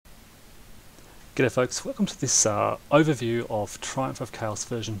G'day folks, welcome to this overview of Triumph of Chaos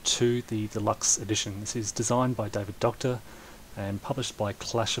version 2, the Deluxe edition. This is designed by Dockter and published by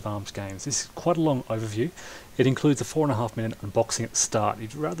Clash of Arms Games. This is quite a long overview. It includes a 4.5 minute unboxing at the start.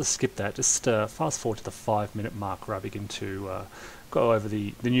 If you'd rather skip that, just fast forward to the 5-minute mark where I begin to go over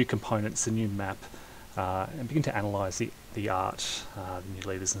the new components, the new map, and begin to analyse the art, the new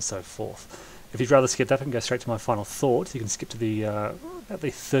leaders and so forth. If you'd rather skip that and go straight to my final thoughts, you can skip to the about the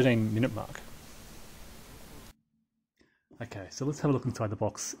 13-minute mark. Okay, so let's have a look inside the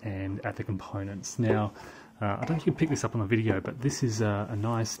box and at the components. Now, I don't think you can pick this up on the video, but this is a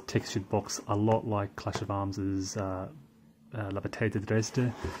nice textured box, a lot like Clash of Arms' La Bataille de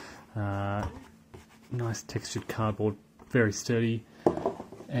Dresde. Nice textured cardboard, very sturdy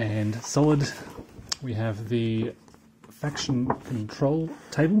and solid. We have the faction control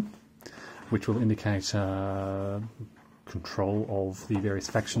table, which will indicate control of the various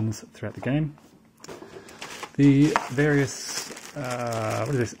factions throughout the game. The various,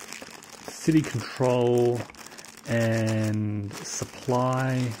 city control and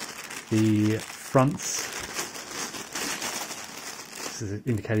supply, the fronts, this is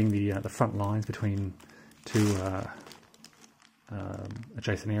indicating the front lines between two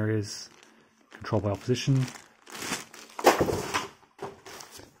adjacent areas, controlled by opposition.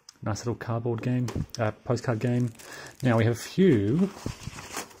 Nice little cardboard game, postcard game. Now we have a few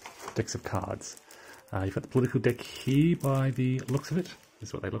decks of cards. You've got the political deck here by the looks of it. This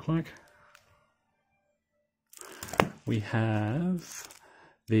is what they look like. We have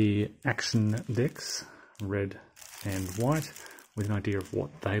the action decks, red and white, with an idea of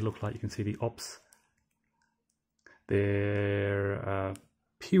what they look like. You can see the ops. Their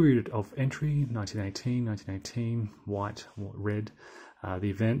period of entry, 1918, white, red. The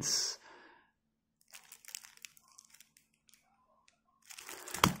events.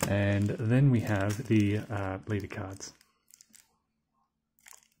 And then we have the leader cards.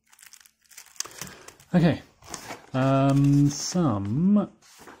 Okay, some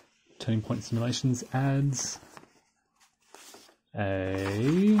turning point simulations adds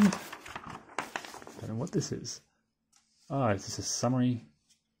a, don't know what this is. Oh, it's just a summary,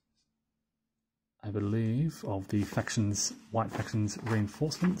 I believe, of the factions, white factions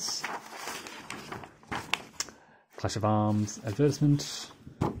reinforcements. Clash of Arms advertisement.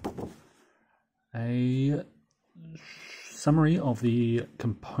 A summary of the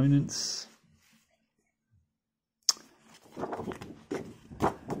components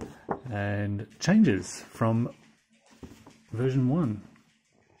and changes from version 1.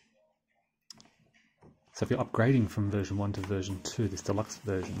 So if you're upgrading from version 1 to version 2, this deluxe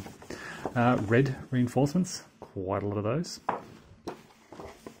version. Red reinforcements, quite a lot of those.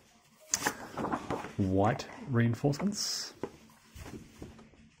 White reinforcements.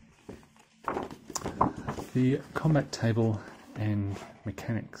 The combat table and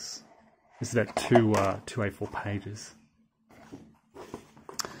mechanics. This is at two A4 pages.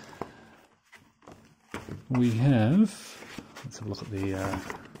 We have, let's have a look at the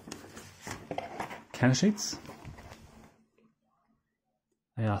counter sheets.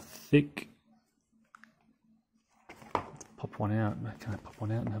 They are thick. Let's pop one out. Can I pop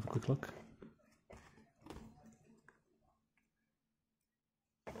one out and have a quick look?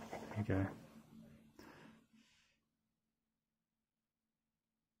 There you go.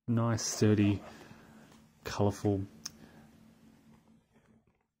 Nice, sturdy, colourful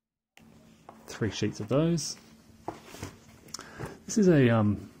 3 sheets of those. This is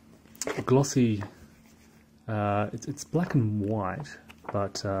a glossy, it's black and white,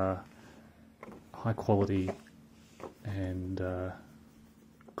 but high quality and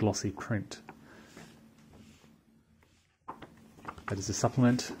glossy print. That is a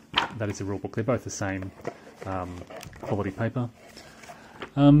supplement, that is a rulebook. They're both the same quality paper.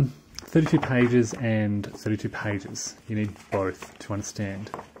 32 pages and 32 pages. You need both to understand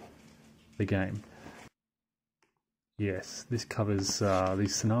the game. Yes, this covers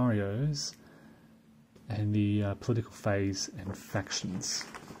these scenarios and the political phase and factions.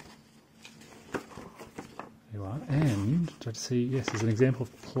 There you are. And try to see, yes, there's an example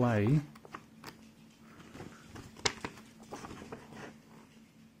of play.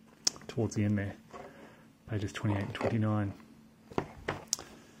 Towards the end there, pages 28 and 29.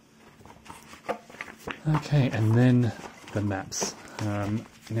 Okay, and then the maps.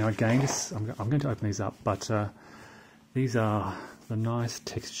 Now again, I'm going to open these up, but these are the nice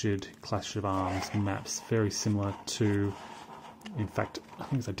textured Clash of Arms maps, very similar to, in fact, I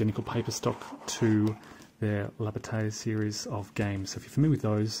think it's identical paper stock to their La Bataille series of games. So if you're familiar with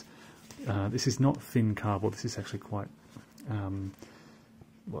those, this is not thin cardboard, this is actually quite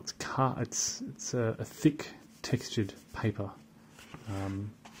well, it's a thick textured paper,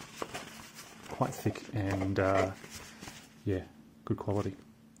 quite thick and yeah, good quality.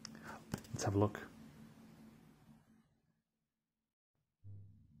 Let's have a look.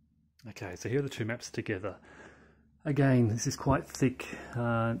 Okay, so here are the two maps together. Again, this is quite thick,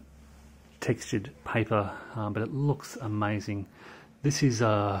 textured paper, but it looks amazing. This is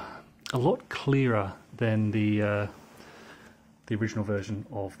a lot clearer than the original version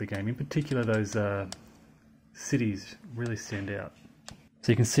of the game. In particular, those cities really stand out.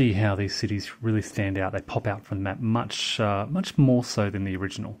 So you can see how these cities really stand out. They pop out from the map much more so than the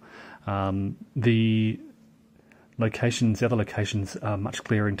original. The other locations are much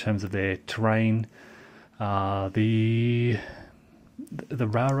clearer in terms of their terrain. The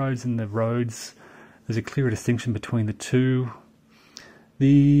railroads and the roads, there's a clearer distinction between the two.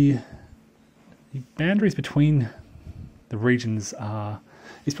 The boundaries between the regions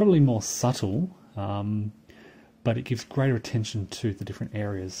is probably more subtle, but it gives greater attention to the different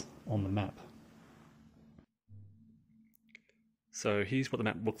areas on the map. So here's what the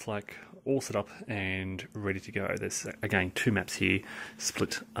map looks like, all set up and ready to go. There's, again, two maps here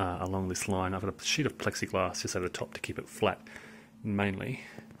split along this line. I've got a sheet of plexiglass just over the top to keep it flat, mainly.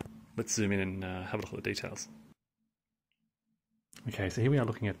 Let's zoom in and have a look at the details. Okay, so here we are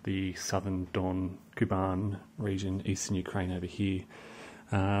looking at the southern Don, Kuban region, eastern Ukraine over here.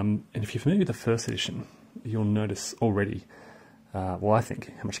 And if you're familiar with the first edition, you'll notice already, well, I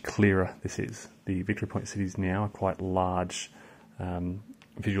think, how much clearer this is. The victory point cities now are quite large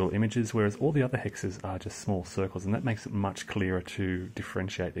visual images, whereas all the other hexes are just small circles, and that makes it much clearer to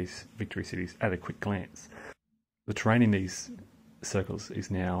differentiate these victory cities at a quick glance. The terrain in these circles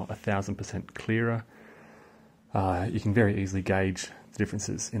is now 1000% clearer. You can very easily gauge the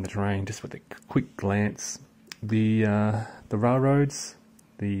differences in the terrain just with a quick glance. The railroads,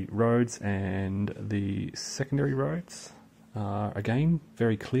 the roads and the secondary roads are again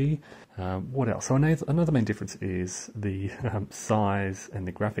very clear. What else? So another main difference is the size and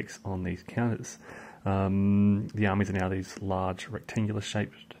the graphics on these counters. The armies are now these large rectangular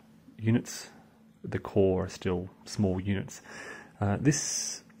shaped units. The core are still small units.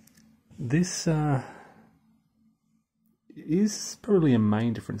 This is probably a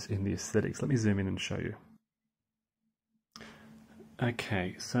main difference in the aesthetics. Let me zoom in and show you.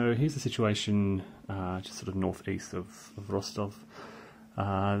 Okay, so here's the situation just sort of northeast of Rostov.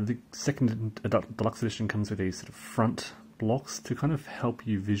 The second deluxe edition comes with these sort of front blocks to kind of help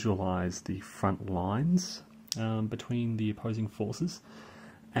you visualize the front lines between the opposing forces,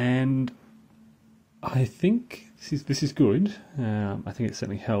 and I think this is good. I think it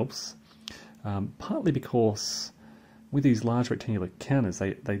certainly helps, partly because with these large rectangular counters,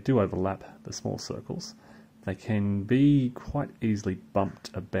 they do overlap the small circles. They can be quite easily bumped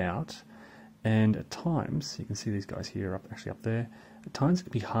about, and at times, you can see these guys here actually up there, at times it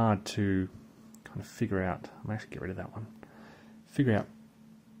can be hard to kind of figure out, I might actually get rid of that one, figure out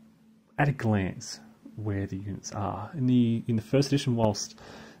at a glance where the units are. In the first edition, whilst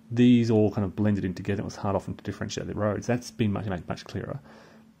these all kind of blended in together, it was hard often to differentiate the roads. That's been much clearer,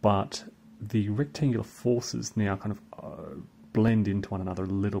 but the rectangular forces now kind of blend into one another a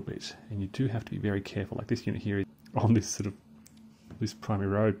little bit, and you do have to be very careful. Like this unit here is on this primary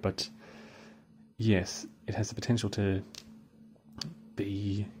road, but yes, it has the potential to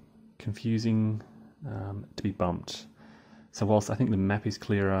be confusing, to be bumped. So whilst I think the map is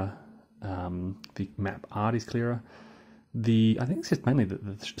clearer, the map art is clearer, I think it's just mainly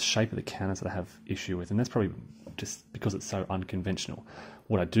the shape of the counters that I have issue with, and that's probably just because it's so unconventional.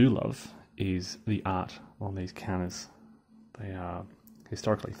 What I do love is the art on these counters. They are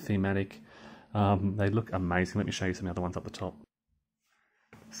historically thematic. They look amazing. Let me show you some other ones up the top.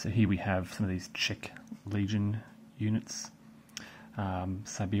 So here we have some of these Czech Legion units,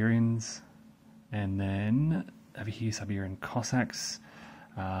 Siberians, and then over here Siberian Cossacks.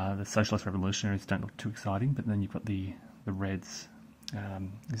 The Socialist Revolutionaries don't look too exciting, but then you've got the Reds.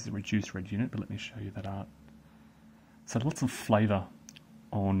 This is a reduced red unit, but let me show you that art. So lots of flavour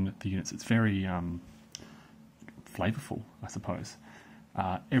on the units. It's very flavourful, I suppose.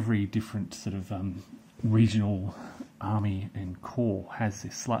 Every different sort of regional army and corps has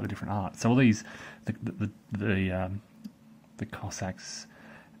this slightly different art. So all these, the Cossacks,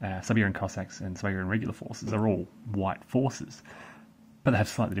 Siberian Cossacks and Siberian regular forces are all white forces, but they have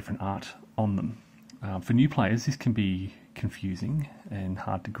slightly different art on them. For new players, this can be confusing and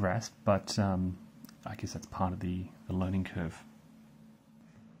hard to grasp, but I guess that's part of the learning curve.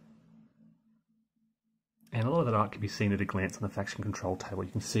 And a lot of that art can be seen at a glance on the faction control table.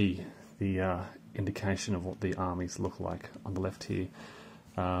 You can see the indication of what the armies look like on the left here.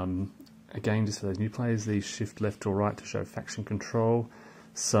 Again, just for those new players, these shift left or right to show faction control.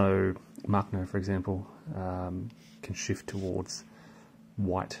 So Markno, for example, can shift towards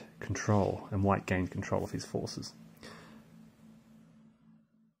white control, and white gains control of his forces.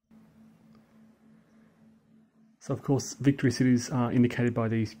 So of course, victory cities are indicated by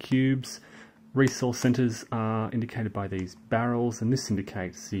these cubes. Resource centres are indicated by these barrels, and this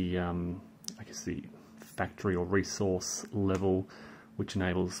indicates the, I guess, the factory or resource level, which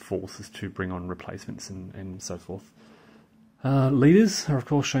enables forces to bring on replacements and so forth. Leaders are of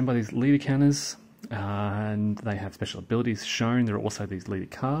course shown by these leader counters, and they have special abilities shown. There are also these leader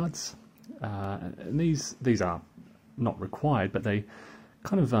cards, and these are not required, but they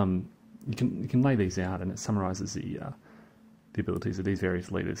kind of you can lay these out, and it summarises the abilities of these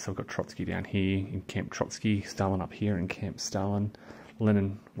various leaders. So I've got Trotsky down here in Camp Trotsky, Stalin up here in Camp Stalin,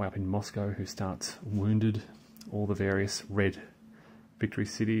 Lenin way up in Moscow, who starts wounded, all the various red victory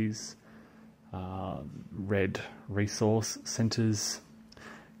cities, red resource centres,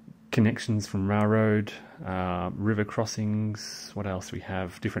 connections from railroad, river crossings. What else we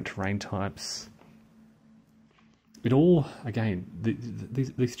have? Different terrain types. It all, again,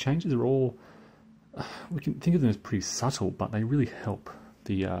 these changes are all, we can think of them as pretty subtle, but they really help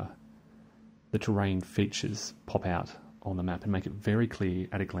the terrain features pop out on the map and make it very clear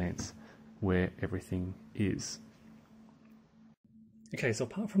at a glance where everything is. Okay, so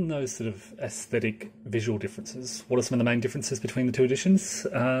apart from those sort of aesthetic visual differences, what are some of the main differences between the two editions?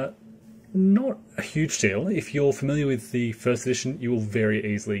 Not a huge deal. If you're familiar with the first edition, you will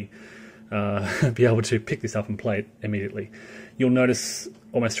very easily be able to pick this up and play it immediately. You'll notice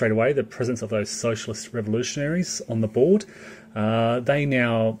almost straight away the presence of those socialist revolutionaries on the board. They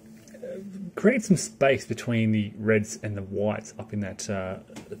now create some space between the reds and the whites up in that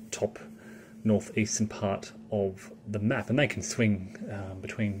top northeastern part of the map, and they can swing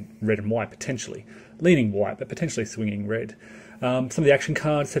between red and white, potentially leaning white but potentially swinging red. Some of the action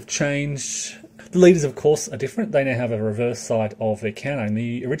cards have changed. The leaders, of course, are different. They now have a reverse side of their counter. In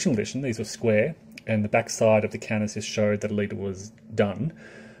the original edition, these were square, and the back side of the counters just showed that a leader was done.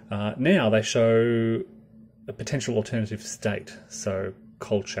 Now they show a potential alternative state. So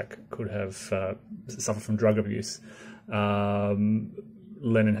Kolchak could have suffered from drug abuse.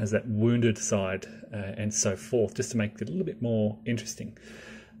 Lenin has that wounded side, and so forth, just to make it a little bit more interesting.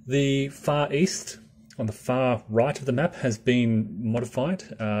 The Far East, on the far right of the map, has been modified.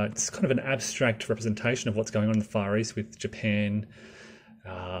 It's kind of an abstract representation of what's going on in the Far East with Japan.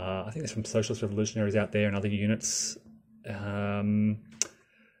 I think there's some socialist revolutionaries out there and other units. And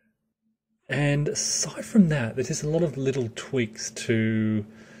aside from that, there's just a lot of little tweaks to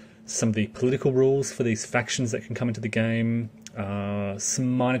some of the political rules for these factions that can come into the game.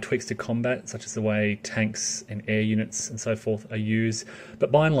 Some minor tweaks to combat, such as the way tanks and air units and so forth are used.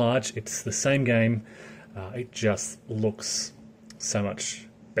 But by and large, it's the same game. It just looks so much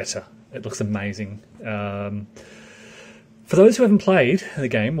better. It looks amazing. For those who haven't played the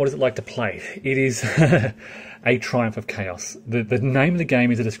game, what is it like to play? It is a triumph of chaos. The name of the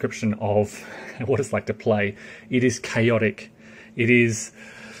game is a description of what it's like to play. It is chaotic. It is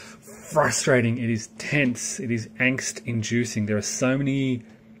frustrating. It is tense. It is angst-inducing. There are so many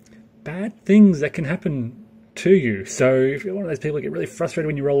bad things that can happen to you. So if you're one of those people that get really frustrated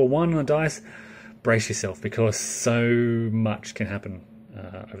when you roll a 1 on a dice, brace yourself, because so much can happen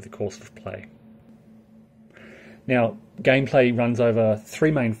over the course of play. Now, gameplay runs over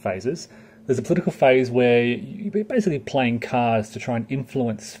 3 main phases. There's a political phase where you're basically playing cards to try and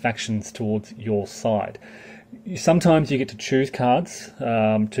influence factions towards your side. Sometimes you get to choose cards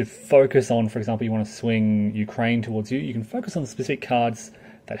to focus on. For example, you want to swing Ukraine towards you. You can focus on specific cards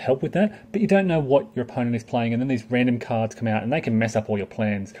that help with that, but you don't know what your opponent is playing, and then these random cards come out and they can mess up all your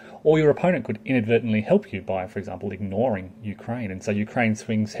plans. Or your opponent could inadvertently help you by, for example, ignoring Ukraine, and so Ukraine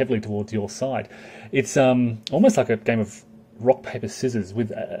swings heavily towards your side. It's almost like a game of rock, paper, scissors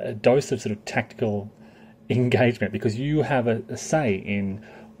with a dose of sort of tactical engagement, because you have a say in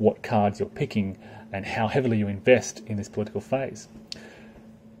what cards you're picking and how heavily you invest in this political phase.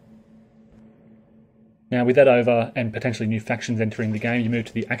 Now, with that over and potentially new factions entering the game, you move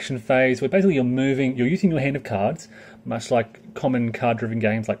to the action phase, where basically you're using your hand of cards, much like common card-driven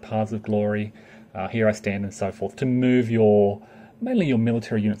games like Paths of Glory, Here I Stand, and so forth, to move mainly your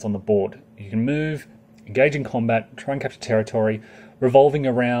military units on the board. You can move, engage in combat, try and capture territory, revolving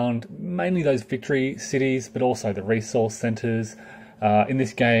around mainly those victory cities, but also the resource centres. In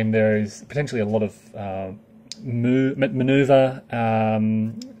this game, there is potentially a lot of manoeuvre,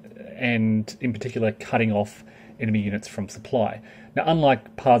 and in particular cutting off enemy units from supply. Now,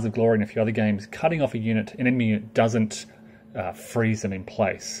 unlike Paths of Glory and a few other games, cutting off an enemy unit doesn't freeze them in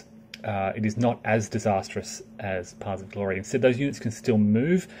place. It is not as disastrous as Paths of Glory. Instead, those units can still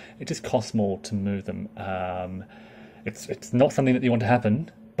move. It just costs more to move them. It's not something that you want to happen,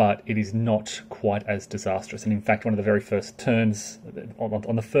 but it is not quite as disastrous. And in fact, one of the very first turns,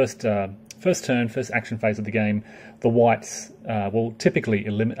 on the first action phase of the game, the whites will typically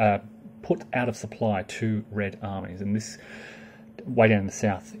put out of supply 2 red armies, and this way down in the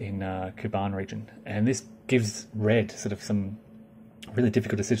south in Kuban region. And this gives red sort of some really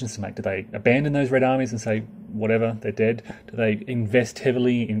difficult decisions to make. Do they abandon those red armies and say, whatever, they're dead? Do they invest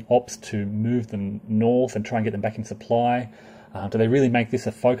heavily in ops to move them north and try and get them back in supply? Do they really make this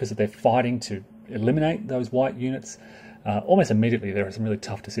a focus that they're fighting to eliminate those white units? Almost immediately, there are some really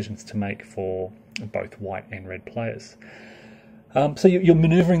tough decisions to make for both white and red players. So you're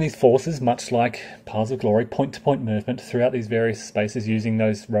manoeuvring these forces, much like Paths of Glory, point-to-point movement throughout these various spaces using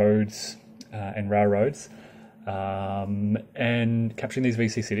those roads and railroads, and capturing these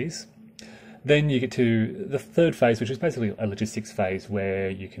VC cities. Then you get to the third phase, which is basically a logistics phase where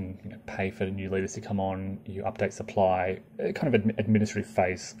you can pay for new leaders to come on, you update supply, a kind of administrative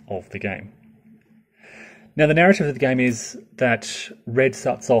phase of the game. Now, the narrative of the game is that Red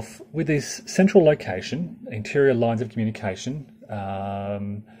starts off with this central location, interior lines of communication,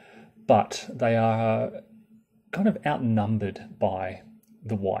 but they are kind of outnumbered by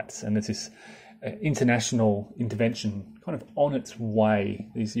the Whites, and there's this international intervention kind of on its way.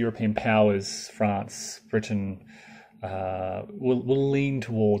 These European powers, France, Britain, will lean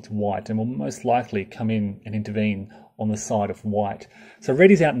towards White and will most likely come in and intervene on the side of White. So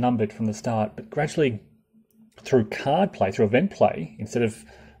Red is outnumbered from the start, but gradually through card play, through event play, instead of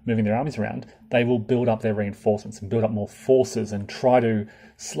moving their armies around, they will build up their reinforcements and build up more forces and try to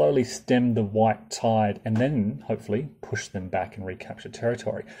slowly stem the white tide and then hopefully push them back and recapture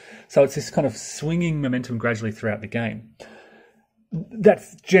territory. So it's this kind of swinging momentum gradually throughout the game.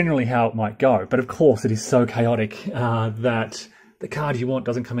 That's generally how it might go, but of course it is so chaotic that the card you want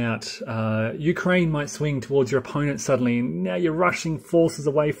doesn't come out. Ukraine might swing towards your opponent suddenly, and now you're rushing forces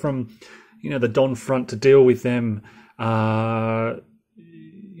away from the Don front to deal with them.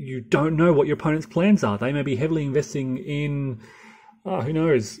 You don't know what your opponent's plans are. They may be heavily investing in, who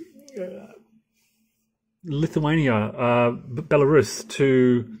knows, Lithuania, Belarus,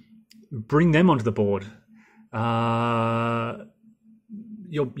 to bring them onto the board.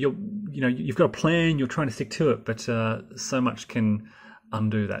 You've got a plan. You're trying to stick to it, but so much can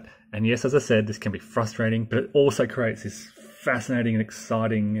undo that. And yes, as I said, this can be frustrating, but it also creates this fascinating and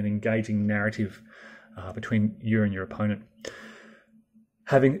exciting and engaging narrative between you and your opponent.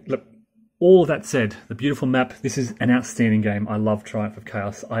 Look, all of that said, the beautiful map, this is an outstanding game. I love Triumph of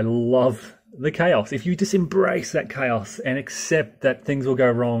Chaos. I love the chaos. If you just embrace that chaos and accept that things will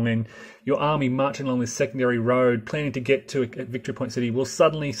go wrong and your army marching along this secondary road, planning to get to a Victory Point City, will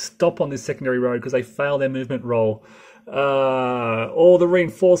suddenly stop on this secondary road because they fail their movement roll. All the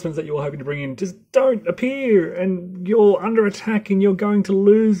reinforcements that you were hoping to bring in just don't appear, and you're under attack and you're going to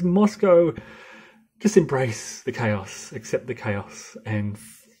lose Moscow. Just embrace the chaos, accept the chaos, and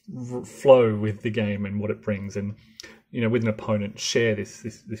flow with the game and what it brings. And with an opponent, share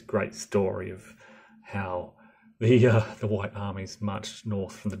this great story of how the White armies marched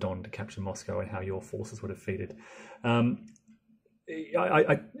north from the Don to capture Moscow and how your forces were defeated.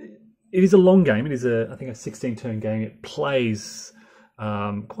 It is a long game. It is I think a 16-turn game. It plays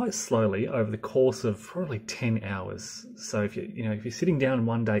quite slowly over the course of probably 10 hours. So if you're sitting down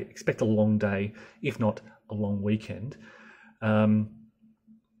one day, expect a long day, if not a long weekend.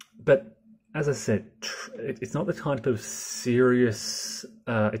 But as I said, it's not the type of serious.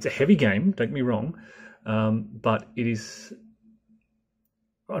 It's a heavy game. Don't get me wrong, but it is.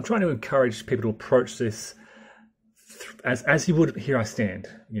 I'm trying to encourage people to approach this as you would Here I Stand.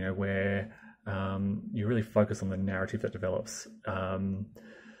 Where you really focus on the narrative that develops.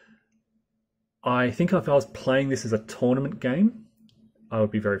 I think if I was playing this as a tournament game, I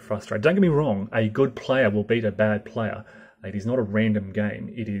would be very frustrated. Don't get me wrong, a good player will beat a bad player. It is not a random game.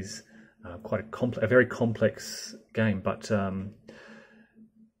 It is quite a very complex game, but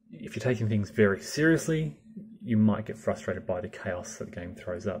if you're taking things very seriously, you might get frustrated by the chaos that the game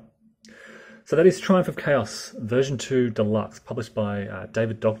throws up. So that is Triumph of Chaos, version 2 Deluxe, published by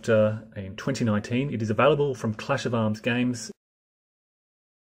David Dockter in 2019. It is available from Clash of Arms Games.